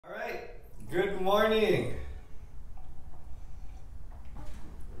Good morning.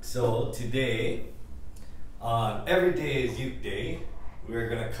 So today, on Every Day is Ukeday, we're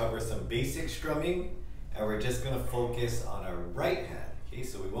going to cover some basic strumming, and we're just going to focus on our right hand. Okay,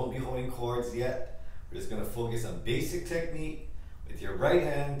 so we won't be holding chords yet. We're just going to focus on basic technique with your right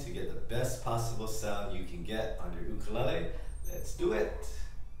hand to get the best possible sound you can get on your ukulele. Let's do it.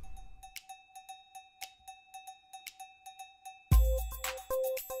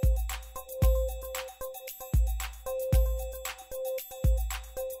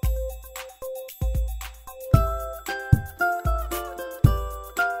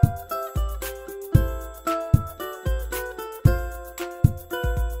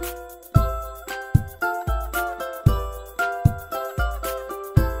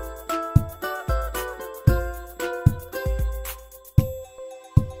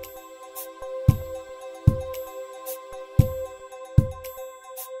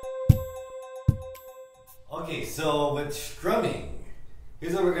 Okay, so with strumming,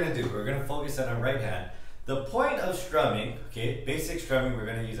 here's what we're going to do. We're going to focus on our right hand. The point of strumming, okay, basic strumming, we're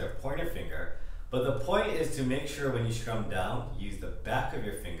going to use our pointer finger. But the point is to make sure when you strum down, use the back of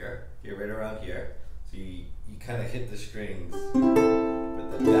your finger, okay, right around here. So you kind of hit the strings with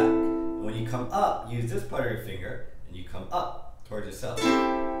the back. And when you come up, use this part of your finger, and you come up towards yourself.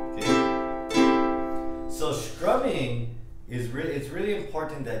 Okay? So strumming is it's really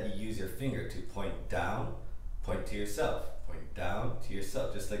important that you use your finger to point down, point to yourself, point down to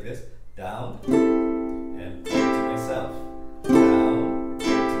yourself, just like this, down, and point to myself, down,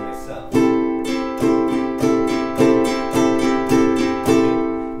 point to myself. Okay.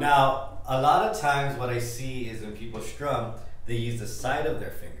 Now, a lot of times what I see is when people strum, they use the side of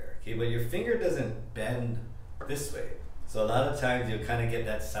their finger, okay, but your finger doesn't bend this way. So a lot of times you'll kind of get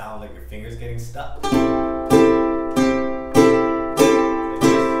that sound like your finger's getting stuck.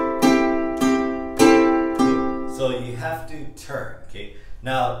 So you have to turn, okay?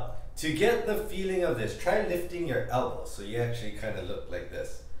 Now, to get the feeling of this, try lifting your elbow so you actually kind of look like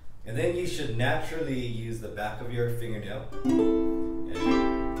this. And then you should naturally use the back of your fingernail. And just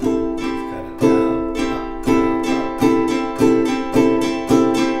kind of down, up, down,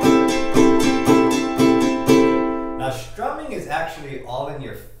 up. Now, strumming is actually all in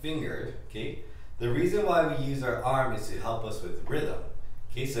your fingers, okay? The reason why we use our arm is to help us with rhythm.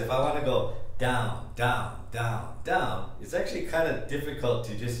 Okay, so if I want to go down, down, down, down, it's actually kind of difficult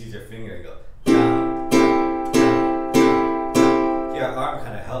to just use your finger and go down, down, down, down. Okay, our arm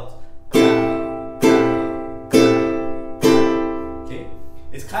kind of helps. Down, down, down, down. Okay,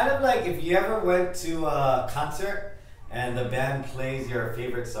 it's kind of like if you ever went to a concert and the band plays your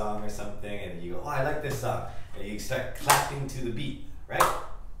favorite song or something and you go, oh, I like this song, and you start clapping to the beat, right?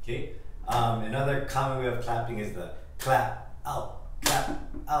 Okay, another common way of clapping is the clap out. Clap,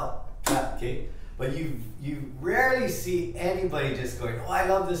 out, clap, okay? But you rarely see anybody just going, oh, I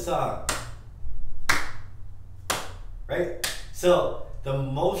love this song. Right? So the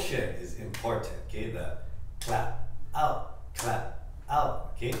motion is important, okay? The clap, out,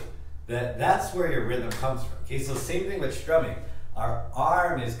 okay? That's where your rhythm comes from, okay? So same thing with strumming. Our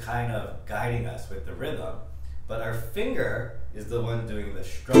arm is kind of guiding us with the rhythm, but our finger is the one doing the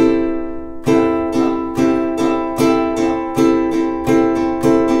strumming.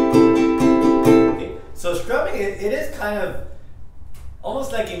 So strumming, it is kind of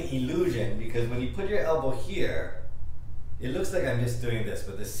almost like an illusion, because when you put your elbow here, it looks like I'm just doing this,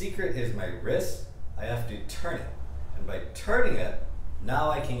 but the secret is my wrist. I have to turn it, and by turning it, now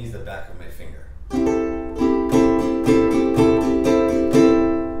I can use the back of my finger.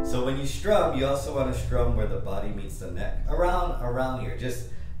 So when you strum, you also want to strum where the body meets the neck, around here. Just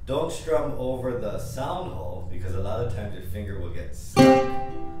don't strum over the sound hole, because a lot of times your finger will get stuck.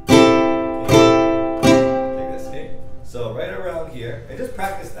 So right around here, I just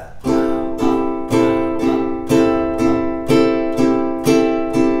practice that.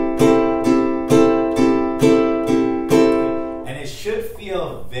 And it should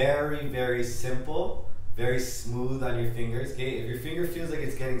feel very, very simple, very smooth on your fingers. Okay, if your finger feels like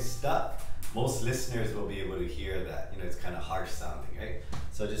it's getting stuck, most listeners will be able to hear that. You know, it's kind of harsh sounding, right?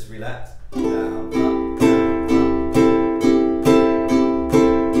 So just relax. Down, up, down, up.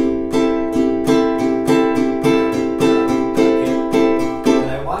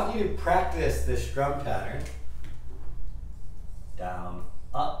 Practice this strum pattern. Down,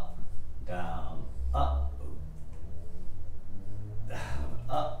 up, down, up, down,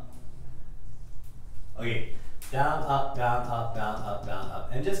 up. Okay, down, up, down, up, down, up, down,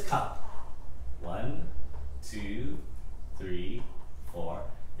 up, and just count. 1, 2, 3, 4.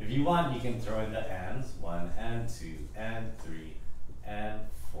 If you want, you can throw in the ands. 1 and 2 and 3 and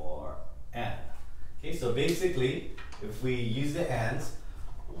 4 and. Okay, so basically, if we use the hands,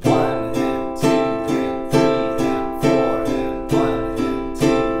 1 and 2 and 3 and 4 and 1 and 2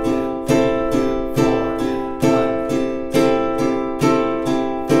 and 3 and 4 and 1 and 2 and 3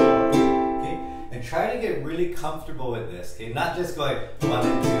 and 4. Okay, and try to get really comfortable with this. Okay, not just going 1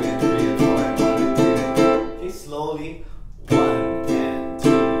 and 2 and 3 and 4 and 1 and 2 and 3. Okay, slowly 1 and 2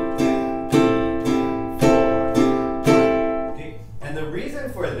 and 3 and 4 and 1. Okay, and the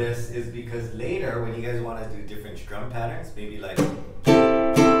reason for this is because later when you guys want to do different strum patterns, maybe like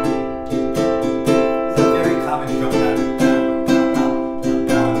common drum pattern.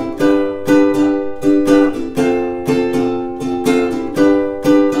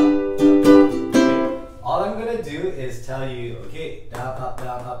 All I'm going to do is tell you, okay, down, up,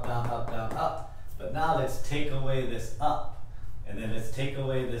 down, up, down, up, down, up. But now let's take away this up. And then let's take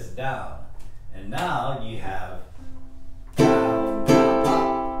away this down. And now you have down, down,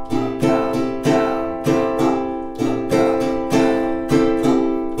 up, up, down, down,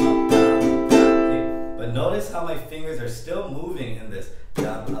 notice how my fingers are still moving in this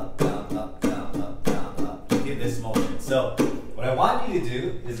down, up, down, up, down, up, down, up. Okay, this motion. So what I want you to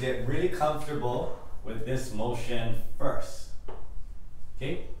do is get really comfortable with this motion first.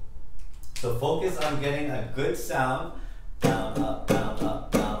 Okay? So focus on getting a good sound. Down, up, down,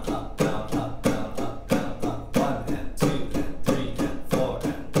 up, down, up, down, up, down, up, down, up. 1 and 2 and 3 and 4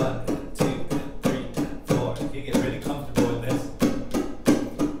 and 1 and 2 and 3 and 4. Okay, get really comfortable with this.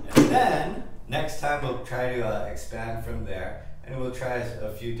 And then next time we'll try to expand from there, and we'll try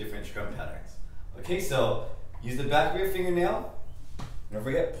a few different strum patterns. Okay, so use the back of your fingernail. Don't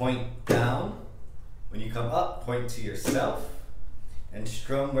forget, point down. When you come up, point to yourself, and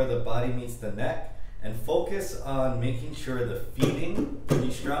strum where the body meets the neck, and focus on making sure the feeding when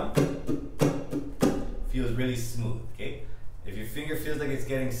you strum feels really smooth. Okay, if your finger feels like it's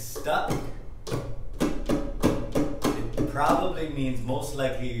getting stuck, it probably means most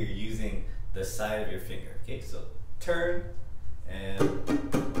likely you're using the side of your finger. Okay, so turn and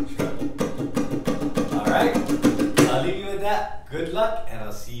strum. All right, I'll leave you with that. Good luck, and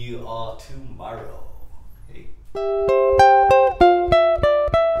I'll see you all tomorrow. Okay.